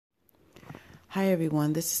Hi,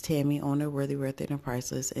 everyone. This is Tammy, owner of Worthy, Worth It, and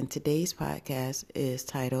Priceless, and today's podcast is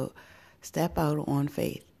titled Step Out on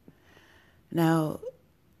Faith. Now,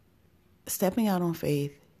 stepping out on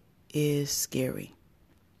faith is scary.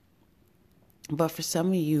 But for some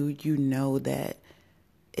of you, you know that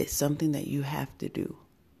it's something that you have to do.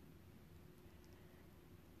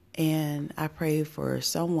 And I pray for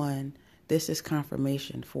someone, this is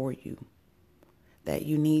confirmation for you, that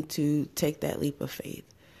you need to take that leap of faith.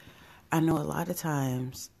 I know a lot of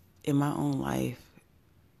times in my own life,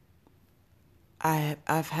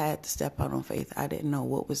 I've had to step out on faith. I didn't know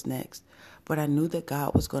what was next, but I knew that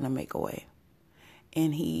God was going to make a way,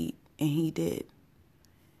 and He did.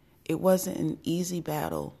 It wasn't an easy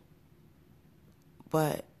battle,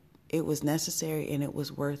 but it was necessary and it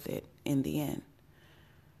was worth it in the end.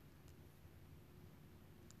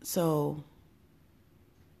 So,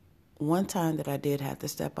 one time that I did have to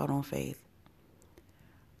step out on faith,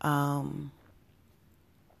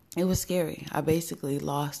 it was scary. I basically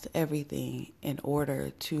lost everything in order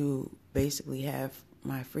to basically have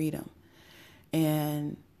my freedom.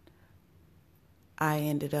 And I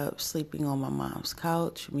ended up sleeping on my mom's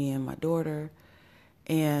couch, me and my daughter,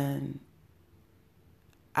 and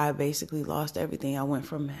I basically lost everything. I went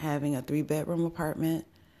from having a 3-bedroom apartment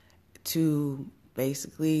to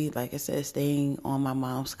basically, like I said, staying on my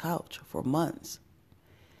mom's couch for months.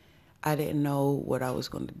 I didn't know what I was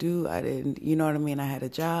going to do. I had a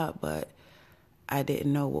job, but I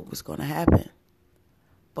didn't know what was going to happen.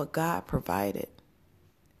 But God provided,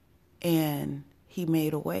 and He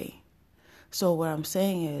made a way. So what I'm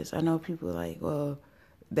saying is, I know people are like, well,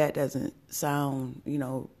 that doesn't sound,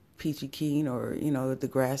 peachy keen, or, the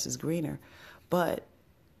grass is greener. But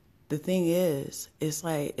the thing is,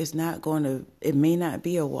 it may not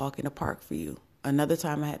be a walk in the park for you. Another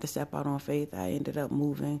time I had to step out on faith. I ended up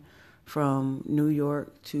moving from New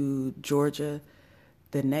York to Georgia.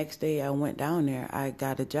 The next day I went down there, I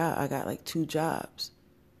got a job. I got like 2 jobs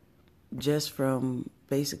just from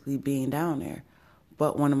basically being down there.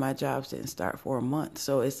 But one of my jobs didn't start for a month.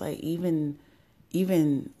 So it's like even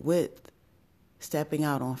with stepping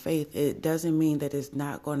out on faith, it doesn't mean that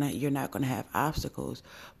you're not gonna have obstacles.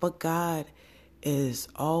 But God is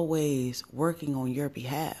always working on your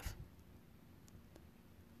behalf.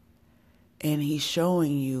 And He's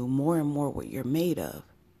showing you more and more what you're made of.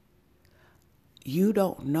 You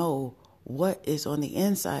don't know what is on the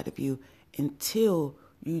inside of you until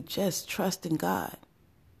you just trust in God.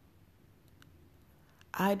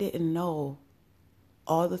 I didn't know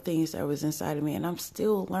all the things that was inside of me, and I'm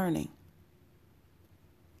still learning.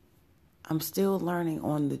 I'm still learning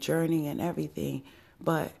on the journey and everything,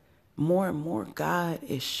 but more and more God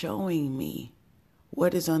is showing me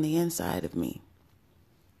what is on the inside of me.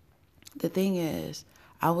 The thing is,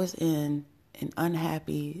 I was in an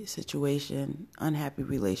unhappy situation, unhappy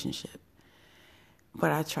relationship,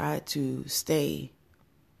 but I tried to stay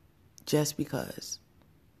just because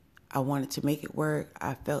I wanted to make it work.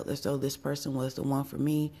 I felt as though this person was the one for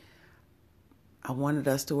me. I wanted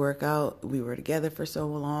us to work out. We were together for so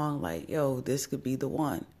long, this could be the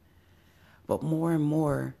one. But more and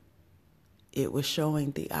more, it was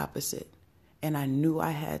showing the opposite. And I knew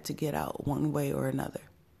I had to get out one way or another.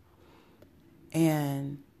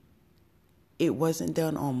 And it wasn't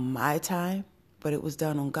done on my time, but it was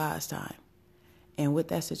done on God's time. And with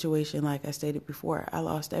that situation, like I stated before, I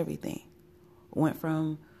lost everything. Went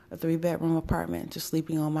from a 3-bedroom apartment to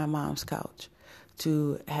sleeping on my mom's couch,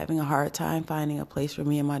 to having a hard time finding a place for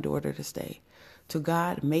me and my daughter to stay, to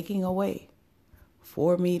God making a way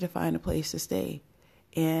for me to find a place to stay.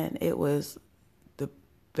 And it was the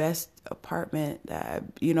best apartment that,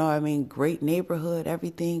 great neighborhood,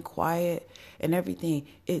 everything quiet and everything.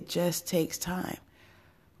 It just takes time.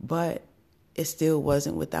 But it still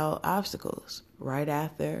wasn't without obstacles. Right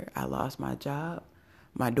after I lost my job,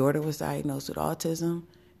 my daughter was diagnosed with autism.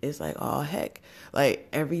 It's like, oh, heck. Like,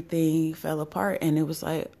 everything fell apart. And it was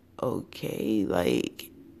like, okay,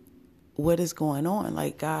 what is going on?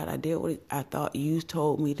 Like, God, I did what I thought you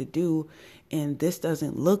told me to do. And this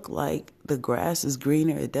doesn't look like the grass is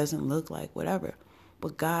greener. It doesn't look like whatever.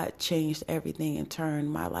 But God changed everything and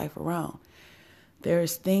turned my life around.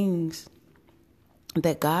 There's things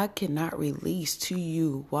that God cannot release to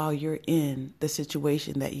you while you're in the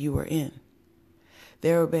situation that you are in.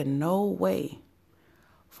 There have been no way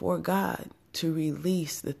for God to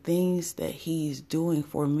release the things that He's doing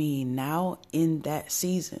for me now in that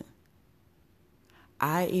season.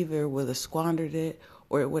 I either would have squandered it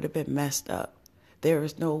or it would have been messed up. There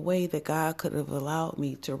is no way that God could have allowed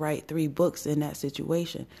me to write 3 books in that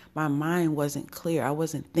situation. My mind wasn't clear. I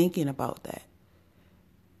wasn't thinking about that.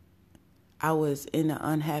 I was in an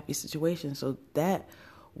unhappy situation. So that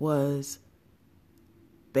was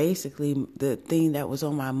basically the thing that was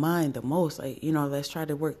on my mind the most. Like, let's try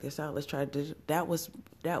to work this out. Let's try to, that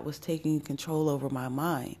was taking control over my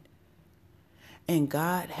mind. And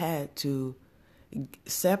God had to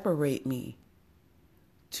separate me,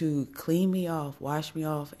 to clean me off, wash me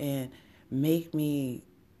off, and make me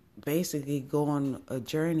basically go on a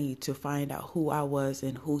journey to find out who I was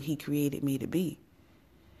and who he created me to be.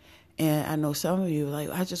 And I know some of you are like,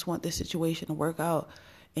 I just want this situation to work out.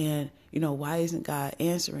 And, why isn't God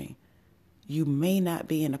answering? You may not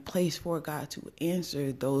be in a place for God to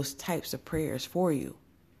answer those types of prayers for you.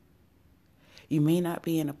 You may not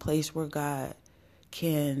be in a place where God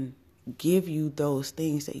can give you those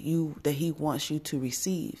things that he wants you to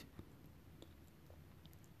receive.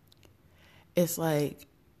 It's like,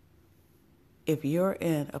 if you're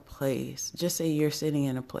in a place, just say you're sitting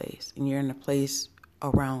in a place and you're in a place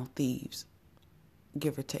around thieves,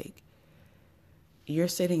 give or take. You're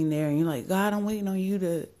sitting there and you're like, God, I'm waiting on you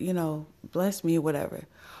to, bless me or whatever.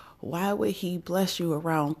 Why would he bless you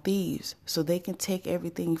around thieves so they can take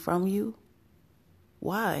everything from you?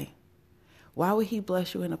 Why? Why would he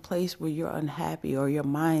bless you in a place where you're unhappy or your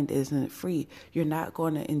mind isn't free? You're not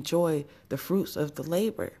going to enjoy the fruits of the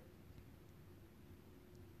labor.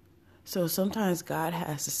 So sometimes God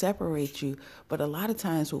has to separate you, but a lot of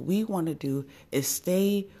times what we want to do is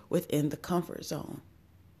stay within the comfort zone.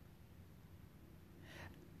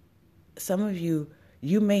 Some of you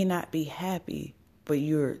may not be happy, but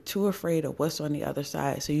you're too afraid of what's on the other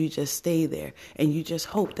side, so you just stay there and you just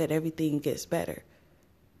hope that everything gets better.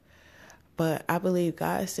 But I believe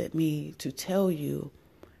God sent me to tell you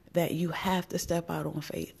that you have to step out on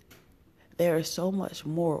faith. There is so much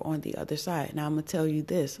more on the other side. Now I'm going to tell you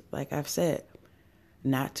this, like I've said,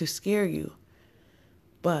 not to scare you,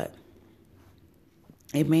 but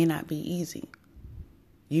it may not be easy.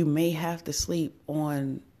 You may have to sleep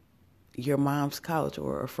on your mom's couch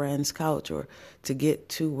or a friend's couch or to get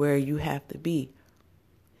to where you have to be.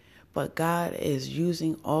 But God is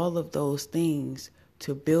using all of those things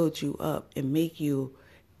to build you up and make you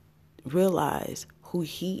realize who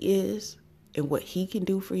he is and what he can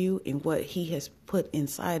do for you and what he has put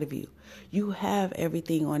inside of you. You have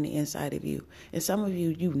everything on the inside of you. And some of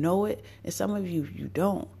you know it, and some of you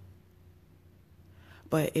don't.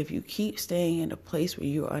 But if you keep staying in a place where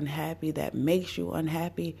you're unhappy, that makes you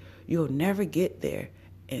unhappy, you'll never get there.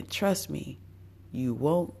 And trust me, you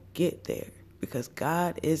won't get there because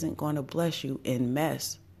God isn't going to bless you in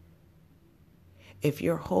mess. If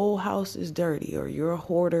your whole house is dirty or you're a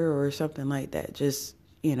hoarder or something like that, just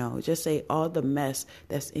say all the mess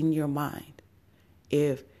that's in your mind.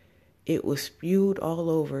 If it was spewed all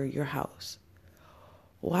over your house,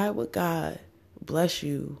 why would God bless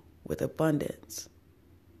you with abundance?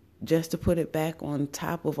 Just to put it back on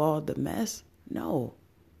top of all the mess? No.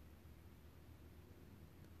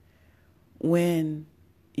 When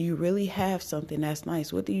you really have something that's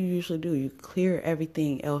nice, what do you usually do? You clear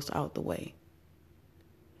everything else out the way.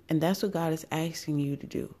 And that's what God is asking you to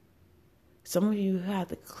do. Some of you have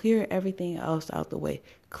to clear everything else out the way.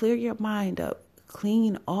 Clear your mind up.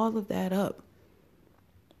 Clean all of that up.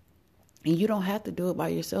 And you don't have to do it by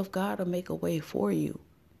yourself. God will make a way for you.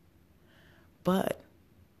 But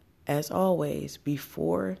as always,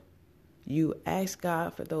 before you ask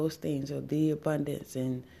God for those things or the abundance,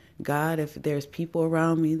 and God, if there's people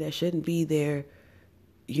around me that shouldn't be there,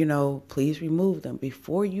 please remove them.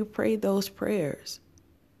 Before you pray those prayers,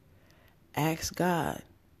 ask God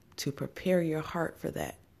to prepare your heart for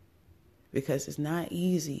that, because it's not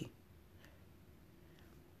easy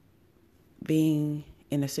being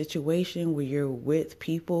in a situation where you're with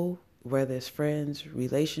people, whether it's friends,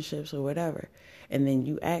 relationships, or whatever, and then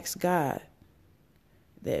you ask God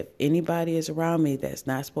that if anybody is around me that's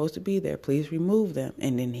not supposed to be there, please remove them.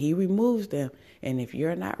 And then he removes them. And if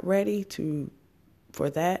you're not ready for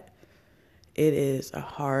that, it is a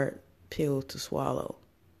hard pill to swallow.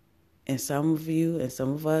 And some of you and some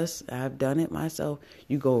of us, I've done it myself,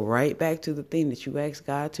 you go right back to the thing that you asked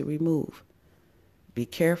God to remove. Be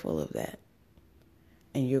careful of that.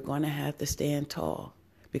 And you're going to have to stand tall,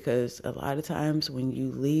 because a lot of times when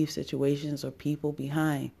you leave situations or people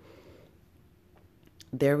behind,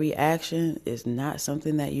 their reaction is not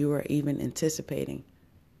something that you are even anticipating.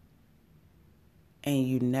 And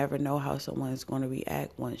you never know how someone is going to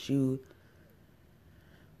react once you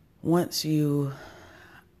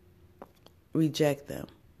reject them.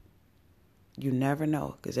 You never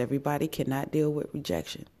know, because everybody cannot deal with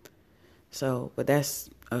rejection. But that's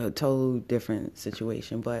a totally different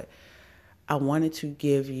situation. But I wanted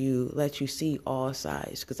to let you see all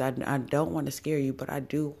sides, because I don't want to scare you, but I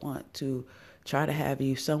do want to try to have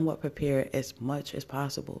you somewhat prepared as much as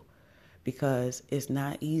possible, because it's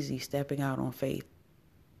not easy stepping out on faith,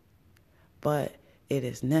 but it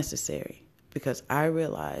is necessary, because I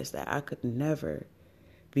realized that I could never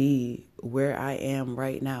be where I am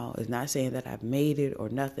right now. It's not saying that I've made it or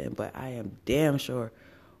nothing, but I am damn sure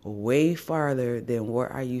way farther than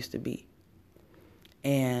where I used to be.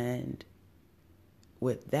 And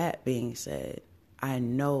with that being said, I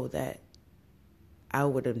know that I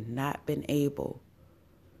would have not been able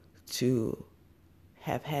to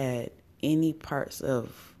have had any parts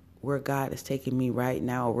of where God is taking me right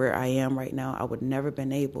now, where I am right now. I would never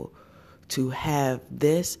been able to have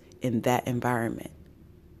this in that environment.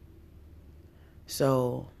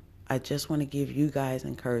 So I just want to give you guys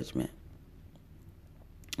encouragement.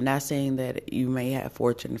 I'm not saying that you may have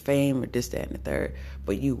fortune and fame or this, that, and the third,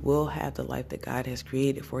 but you will have the life that God has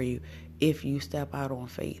created for you if you step out on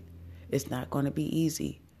faith. It's not going to be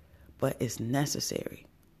easy, but it's necessary.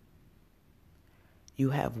 You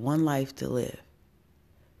have one life to live.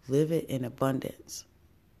 Live it in abundance.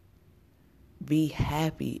 Be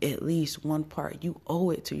happy, at least one part. You owe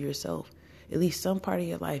it to yourself. At least some part of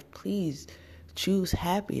your life, please choose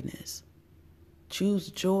happiness. Choose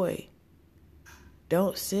joy.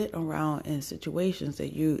 Don't sit around in situations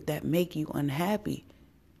that make you unhappy.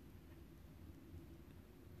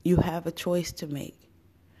 You have a choice to make.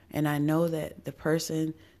 And I know that the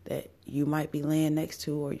person that you might be laying next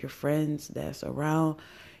to, or your friends that's around,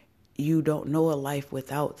 you don't know a life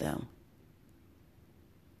without them.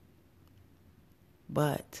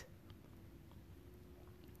 But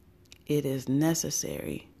it is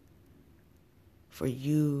necessary for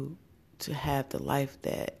you to have the life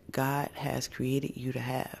that God has created you to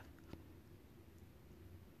have.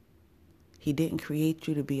 He didn't create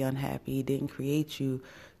you to be unhappy. He didn't create you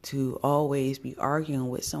to always be arguing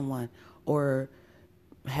with someone, or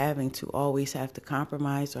having to always have to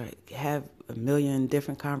compromise, or have a million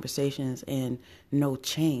different conversations and no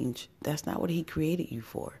change. That's not what He created you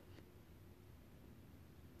for.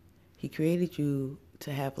 He created you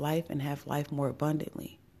to have life, and have life more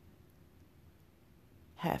abundantly.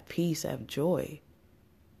 Have peace, have joy.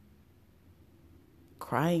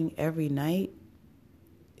 Crying every night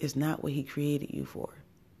is not what He created you for.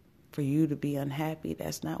 For you to be unhappy,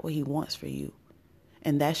 that's not what He wants for you.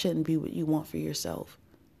 And that shouldn't be what you want for yourself.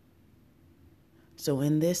 So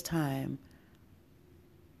in this time,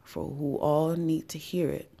 for who all need to hear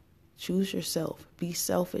it, choose yourself. Be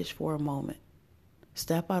selfish for a moment.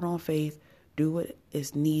 Step out on faith. Do what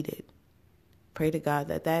is needed. Pray to God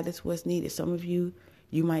that is what's needed. Some of you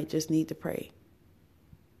might just need to pray.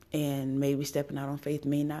 And maybe stepping out on faith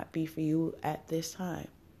may not be for you at this time.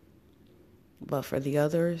 But for the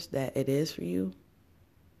others that it is for you,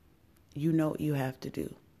 you know what you have to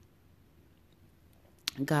do.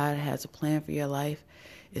 God has a plan for your life.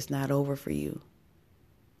 It's not over for you.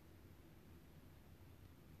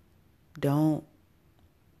 Don't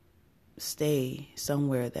stay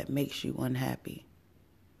somewhere that makes you unhappy.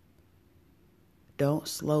 Don't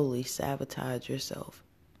slowly sabotage yourself.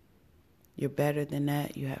 You're better than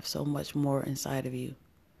that. You have so much more inside of you.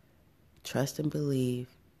 Trust and believe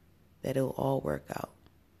that it will all work out,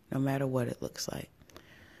 no matter what it looks like.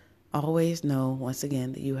 Always know, once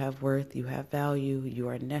again, that you have worth, you have value, you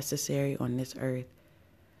are necessary on this earth.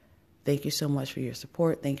 Thank you so much for your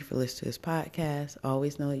support. Thank you for listening to this podcast.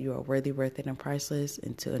 Always know that you are worthy, worth it, and priceless.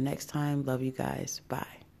 Until next time, love you guys.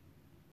 Bye.